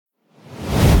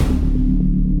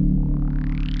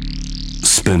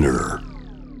Spinner.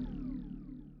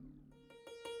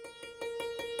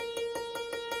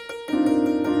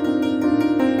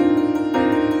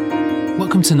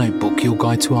 Welcome to Notebook, your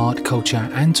guide to art, culture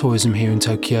and tourism here in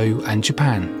Tokyo and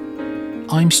Japan.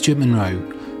 I'm Stuart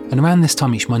Monroe, and around this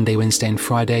time each Monday, Wednesday and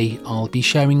Friday, I'll be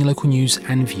sharing local news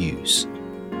and views.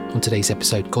 On today's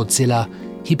episode, Godzilla,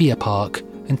 Hibiya Park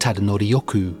and Tadanori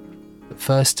Yokoo. But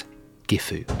first,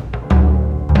 Gifu.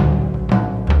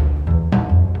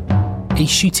 A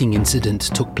shooting incident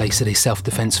took place at a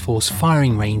self-defense force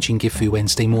firing range in Gifu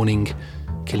Wednesday morning,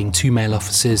 killing 2 male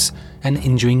officers and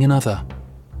injuring another.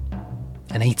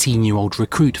 An 18-year-old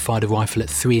recruit fired a rifle at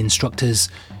 3 instructors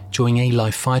during a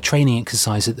live-fire training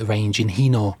exercise at the range in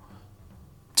Hino.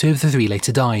 2 of the 3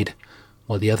 later died,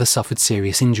 while the other suffered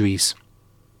serious injuries.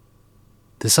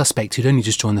 The suspect, who'd only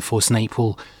just joined the force in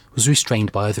April, was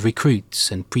restrained by other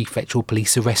recruits, and prefectural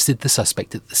police arrested the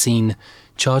suspect at the scene,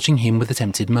 charging him with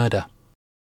attempted murder.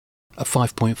 A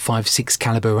 5.56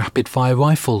 caliber rapid-fire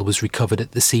rifle was recovered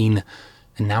at the scene,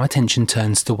 and now attention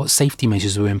turns to what safety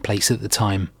measures were in place at the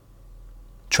time.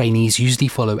 Trainees usually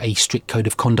follow a strict code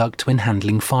of conduct when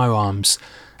handling firearms,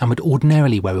 and would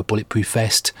ordinarily wear a bulletproof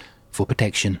vest for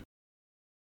protection.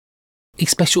 A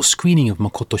special screening of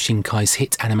Makoto Shinkai's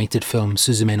hit animated film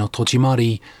Suzume no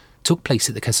Tojimari took place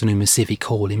at the Kesennuma Civic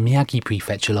Hall in Miyagi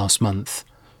Prefecture last month.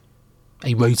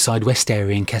 A roadside rest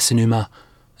area in Kesennuma,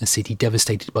 a city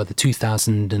devastated by the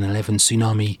 2011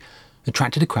 tsunami,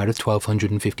 attracted a crowd of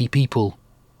 1,250 people.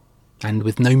 And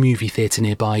with no movie theatre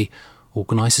nearby,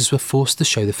 organisers were forced to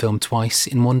show the film twice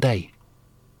in one day.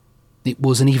 It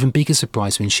was an even bigger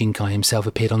surprise when Shinkai himself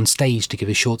appeared on stage to give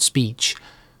a short speech,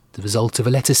 the result of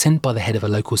a letter sent by the head of a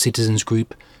local citizens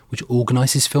group which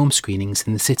organises film screenings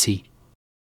in the city.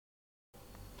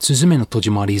 Suzume no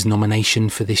Tojimari's nomination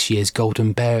for this year's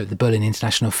Golden Bear at the Berlin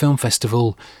International Film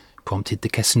Festival prompted the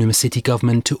Kesennuma city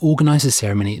government to organise a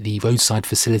ceremony at the roadside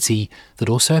facility that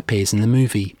also appears in the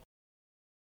movie.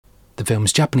 The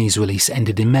film's Japanese release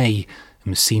ended in May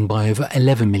and was seen by over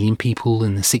 11 million people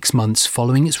in the 6 months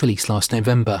following its release last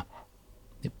November.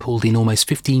 It pulled in almost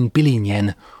 15 billion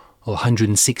yen, or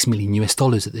 $106 million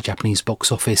at the Japanese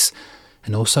box office,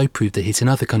 and also proved a hit in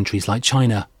other countries like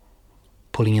China,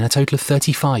 pulling in a total of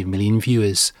 35 million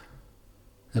viewers.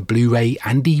 A Blu-ray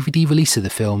and DVD release of the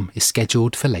film is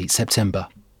scheduled for late September.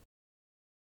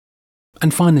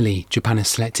 And finally, Japan has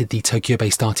selected the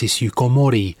Tokyo-based artist Yukiko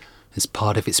Mori as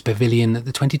part of its pavilion at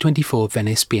the 2024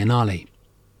 Venice Biennale.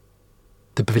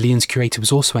 The pavilion's curator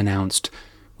was also announced,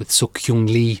 with Suk-hyung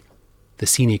Lee, the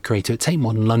senior curator at Tate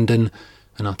Modern London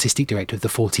and artistic director of the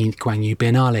 14th Gwangju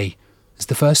Biennale, as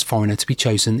the first foreigner to be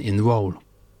chosen in the role.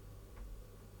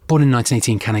 Born in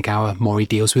 1980 in Kanagawa, Mori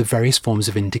deals with various forms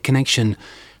of interconnection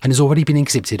and has already been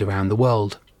exhibited around the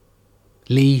world.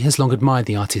 Lee has long admired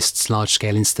the artist's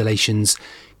large-scale installations,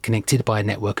 connected by a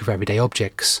network of everyday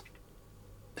objects.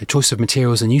 The choice of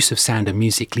materials and use of sound and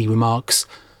music, Lee remarks,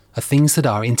 are things that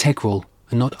are integral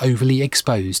and not overly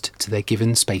exposed to their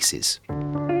given spaces.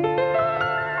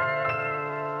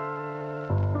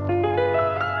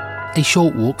 A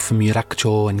short walk from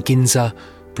Yurakucho and Ginza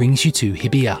brings you to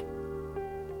Hibiya.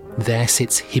 There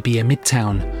sits Hibiya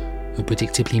Midtown, a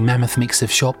predictably mammoth mix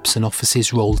of shops and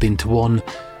offices rolled into one,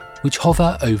 which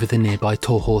hover over the nearby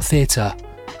Toho Theatre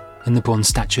and the bronze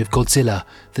statue of Godzilla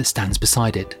that stands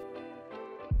beside it.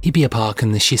 Hibiya Park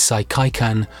and the Shisai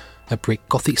Kaikan, a brick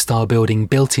Gothic-style building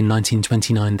built in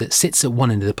 1929 that sits at one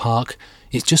end of the park,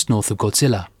 is just north of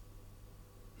Godzilla.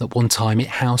 At one time it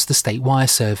housed the state wire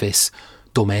service,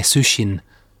 Domei Sushin,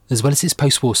 as well as its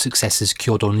post-war successors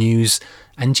Kyodo News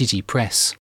and Jiji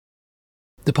Press.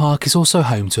 The park is also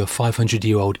home to a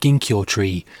 500-year-old ginkgo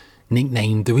tree,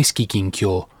 nicknamed the Risky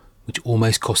Ginkgo, which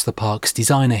almost cost the park's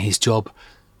designer his job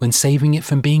when saving it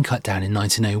from being cut down in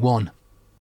 1901.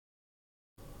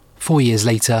 4 years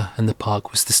later, and the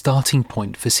park was the starting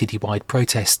point for citywide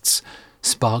protests,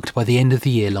 sparked by the end of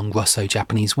the year-long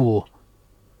Russo-Japanese War.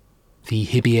 The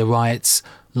Hibiya riots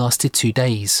lasted 2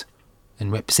 days,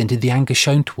 and represented the anger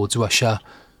shown towards Russia,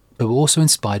 but were also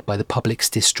inspired by the public's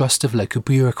distrust of local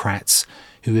bureaucrats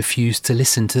who refused to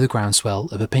listen to the groundswell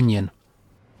of opinion.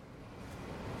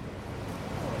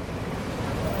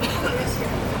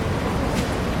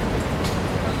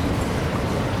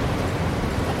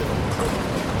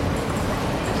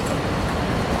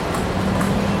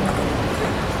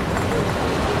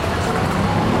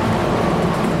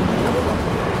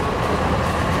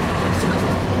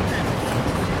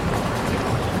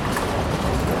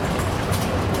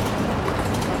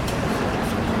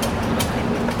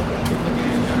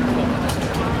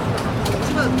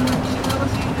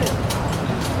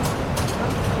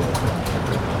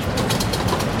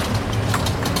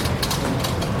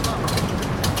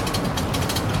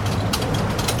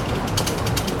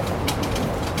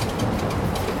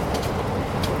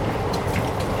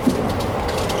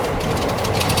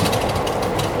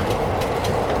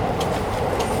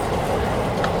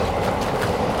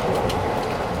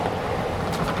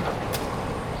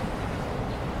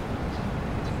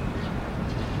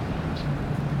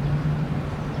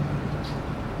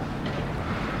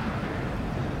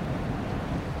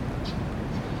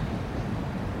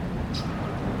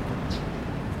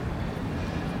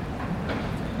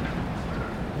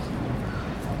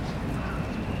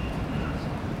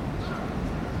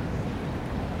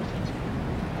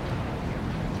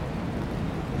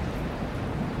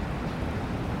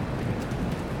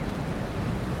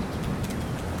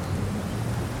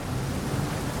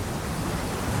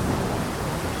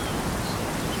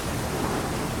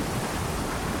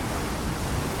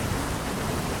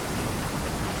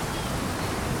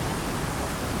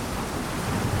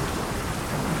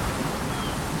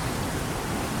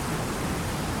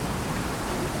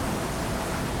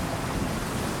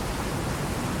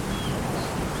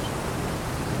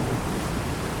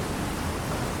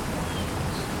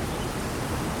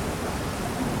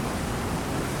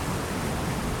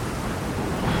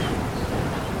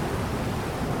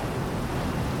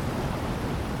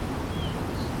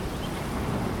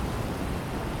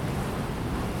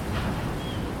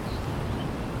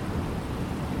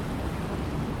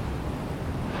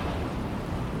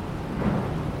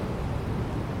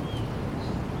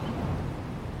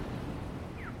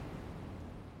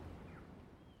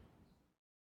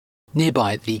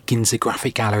 Nearby at the Ginza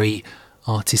Graphic Gallery,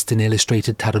 artist and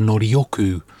illustrator Tadanori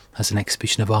Yokoo has an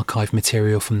exhibition of archive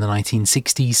material from the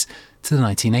 1960s to the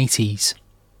 1980s.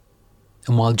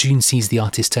 And while June sees the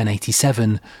artist turn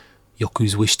 87,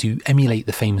 Yokoo's wish to emulate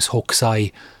the famous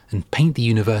Hokusai and paint the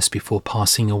universe before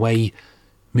passing away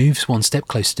moves one step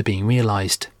closer to being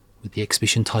realised, with the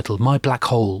exhibition titled My Black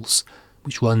Holes,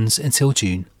 which runs until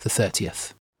June the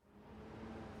 30th.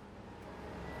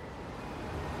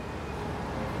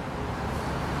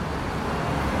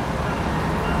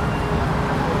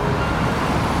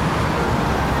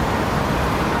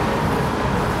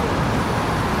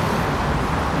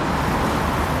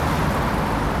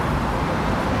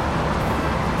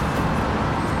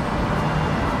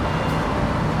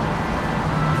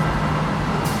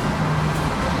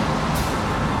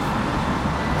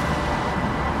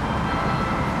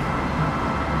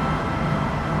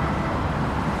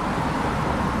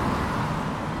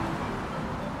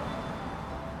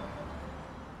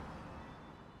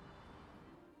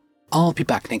 I'll be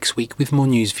back next week with more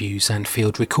news views and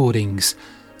field recordings,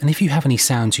 and if you have any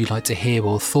sounds you'd like to hear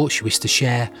or thoughts you wish to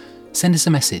share, send us a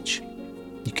message.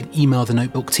 You can email the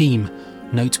Notebook team,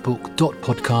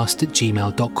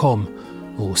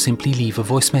 notebook.podcast@gmail.com, or simply leave a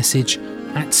voice message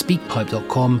at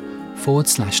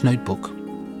speakpipe.com/notebook.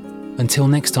 Until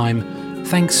next time,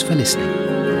 thanks for listening.